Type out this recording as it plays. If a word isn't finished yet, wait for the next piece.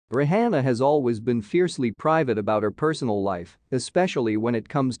Rihanna has always been fiercely private about her personal life, especially when it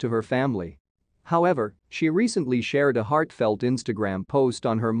comes to her family. However, she recently shared a heartfelt Instagram post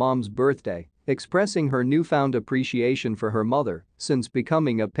on her mom's birthday, expressing her newfound appreciation for her mother since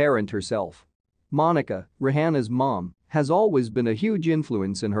becoming a parent herself. Monica, Rihanna's mom, has always been a huge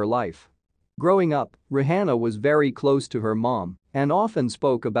influence in her life. Growing up, Rihanna was very close to her mom and often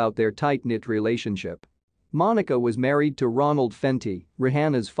spoke about their tight-knit relationship. Monica was married to Ronald Fenty,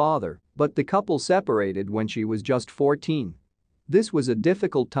 Rihanna's father, but the couple separated when she was just 14. This was a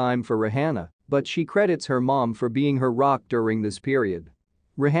difficult time for Rihanna, but she credits her mom for being her rock during this period.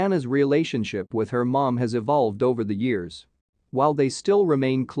 Rihanna's relationship with her mom has evolved over the years. While they still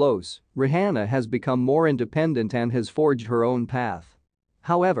remain close, Rihanna has become more independent and has forged her own path.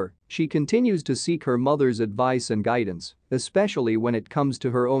 However, she continues to seek her mother's advice and guidance, especially when it comes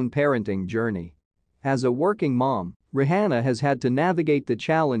to her own parenting journey. As a working mom, Rihanna has had to navigate the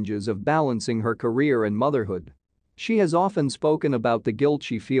challenges of balancing her career and motherhood. She has often spoken about the guilt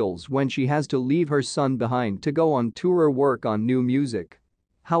she feels when she has to leave her son behind to go on tour or work on new music.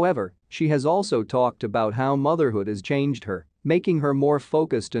 However, she has also talked about how motherhood has changed her, making her more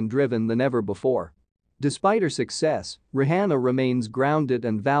focused and driven than ever before. Despite her success, Rihanna remains grounded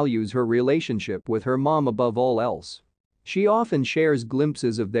and values her relationship with her mom above all else. She often shares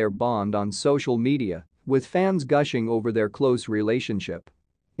glimpses of their bond on social media, with fans gushing over their close relationship.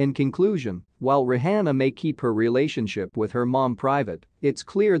 In conclusion, while Rihanna may keep her relationship with her mom private, it's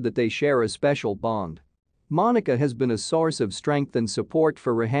clear that they share a special bond. Monica has been a source of strength and support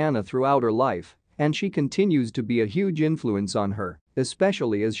for Rihanna throughout her life, and she continues to be a huge influence on her,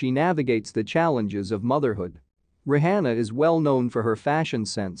 especially as she navigates the challenges of motherhood. Rihanna is well known for her fashion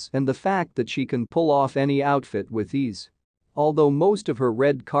sense and the fact that she can pull off any outfit with ease. Although most of her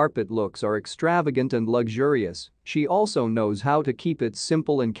red carpet looks are extravagant and luxurious, she also knows how to keep it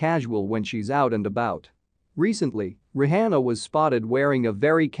simple and casual when she's out and about. Recently, Rihanna was spotted wearing a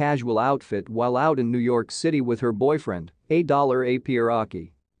very casual outfit while out in New York City with her boyfriend, A$AP.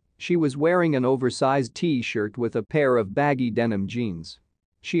 She was wearing an oversized t-shirt with a pair of baggy denim jeans.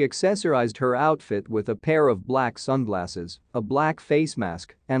 She accessorized her outfit with a pair of black sunglasses, a black face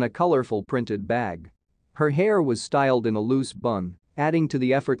mask, and a colorful printed bag. Her hair was styled in a loose bun, adding to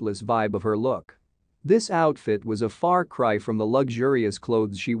the effortless vibe of her look. This outfit was a far cry from the luxurious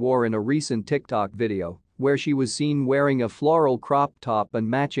clothes she wore in a recent TikTok video, where she was seen wearing a floral crop top and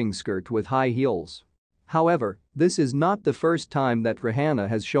matching skirt with high heels. However, this is not the first time that Rihanna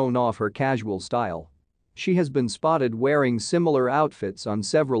has shown off her casual style. She has been spotted wearing similar outfits on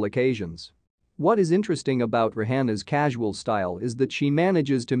several occasions. What is interesting about Rihanna's casual style is that she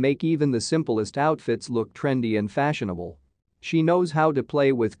manages to make even the simplest outfits look trendy and fashionable. She knows how to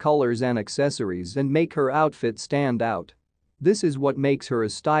play with colors and accessories and make her outfits stand out. This is what makes her a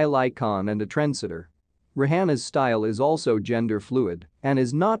style icon and a trendsetter. Rihanna's style is also gender fluid and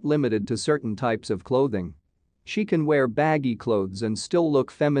is not limited to certain types of clothing. She can wear baggy clothes and still look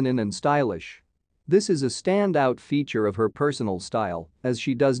feminine and stylish. This is a standout feature of her personal style, as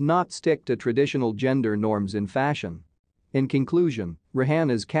she does not stick to traditional gender norms in fashion. In conclusion,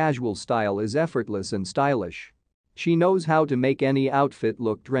 Rihanna's casual style is effortless and stylish. She knows how to make any outfit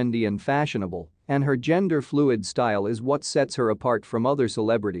look trendy and fashionable, and her gender-fluid style is what sets her apart from other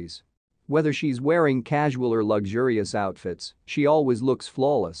celebrities. Whether she's wearing casual or luxurious outfits, she always looks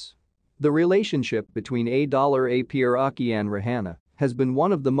flawless. The relationship between A$AP and Rihanna has been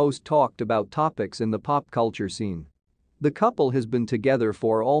one of the most talked about topics in the pop culture scene. The couple has been together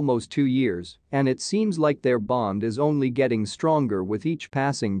for almost 2 years, and it seems like their bond is only getting stronger with each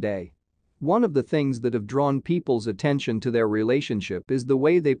passing day. One of the things that have drawn people's attention to their relationship is the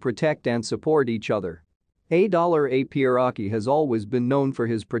way they protect and support each other. A$AP has always been known for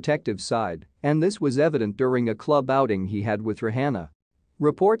his protective side, and this was evident during a club outing he had with Rihanna.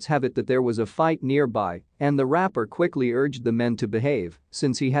 Reports have it that there was a fight nearby, and the rapper quickly urged the men to behave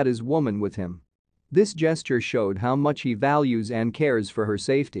since he had his woman with him. This gesture showed how much he values and cares for her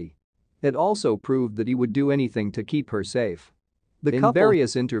safety. It also proved that he would do anything to keep her safe. In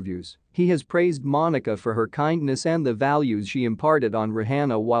various interviews, he has praised Monica for her kindness and the values she imparted on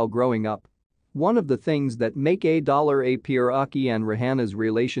Rihanna while growing up. One of the things that make A$AP and Rihanna's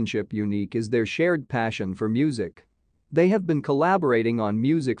relationship unique is their shared passion for music. They have been collaborating on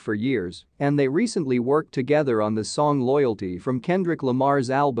music for years, and they recently worked together on the song Loyalty from Kendrick Lamar's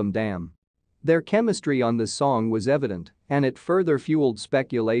album Damn. Their chemistry on the song was evident, and it further fueled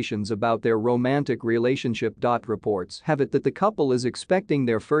speculations about their romantic relationship. Reports have it that the couple is expecting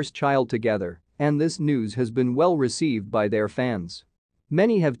their first child together, and this news has been well received by their fans.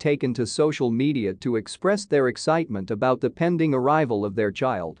 Many have taken to social media to express their excitement about the pending arrival of their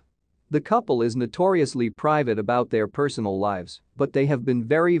child. The couple is notoriously private about their personal lives, but they have been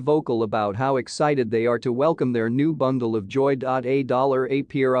very vocal about how excited they are to welcome their new bundle of joy.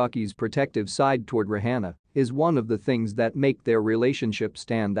 Rocky's protective side toward Rihanna is one of the things that make their relationship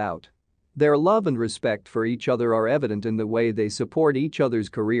stand out. Their love and respect for each other are evident in the way they support each other's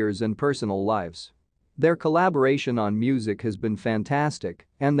careers and personal lives. Their collaboration on music has been fantastic,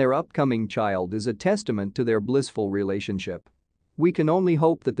 and their upcoming child is a testament to their blissful relationship. We can only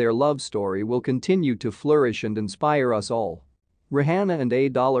hope that their love story will continue to flourish and inspire us all. Rihanna and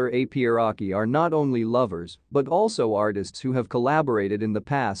A$AP Rocky are not only lovers but also artists who have collaborated in the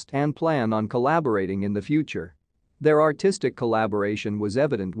past and plan on collaborating in the future. Their artistic collaboration was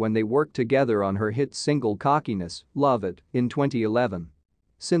evident when they worked together on her hit single Cockiness, Love It, in 2011.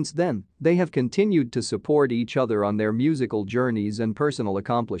 Since then, they have continued to support each other on their musical journeys and personal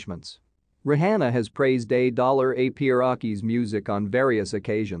accomplishments. Rihanna has praised A$AP Rocky's music on various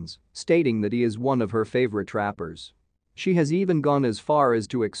occasions, stating that he is one of her favorite rappers. She has even gone as far as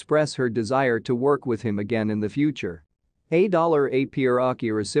to express her desire to work with him again in the future. A$AP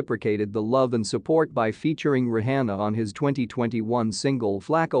Rocky reciprocated the love and support by featuring Rihanna on his 2021 single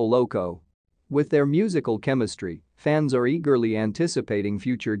Flaco Loco. With their musical chemistry, fans are eagerly anticipating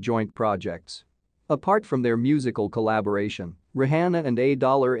future joint projects. Apart from their musical collaboration, Rihanna and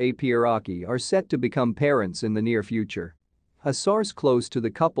A$AP Rocky are set to become parents in the near future. A source close to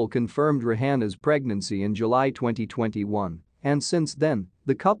the couple confirmed Rihanna's pregnancy in July 2021, and since then,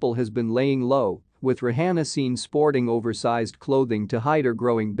 the couple has been laying low, with Rihanna seen sporting oversized clothing to hide her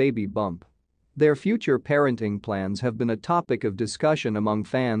growing baby bump. Their future parenting plans have been a topic of discussion among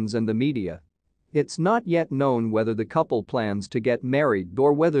fans and the media. It's not yet known whether the couple plans to get married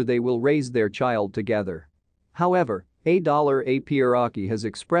or whether they will raise their child together. However, A$AP Rocky has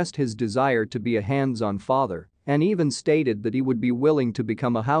expressed his desire to be a hands-on father and even stated that he would be willing to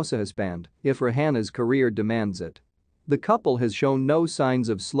become a house husband if Rihanna's career demands it. The couple has shown no signs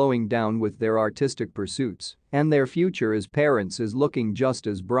of slowing down with their artistic pursuits, and their future as parents is looking just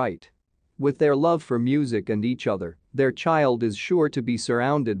as bright. With their love for music and each other, their child is sure to be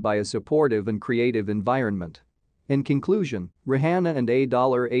surrounded by a supportive and creative environment. In conclusion, Rihanna and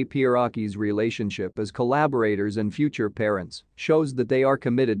A$AP Rocky's relationship as collaborators and future parents shows that they are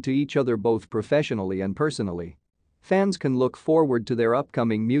committed to each other both professionally and personally. Fans can look forward to their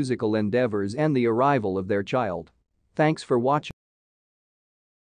upcoming musical endeavors and the arrival of their child. Thanks for watching.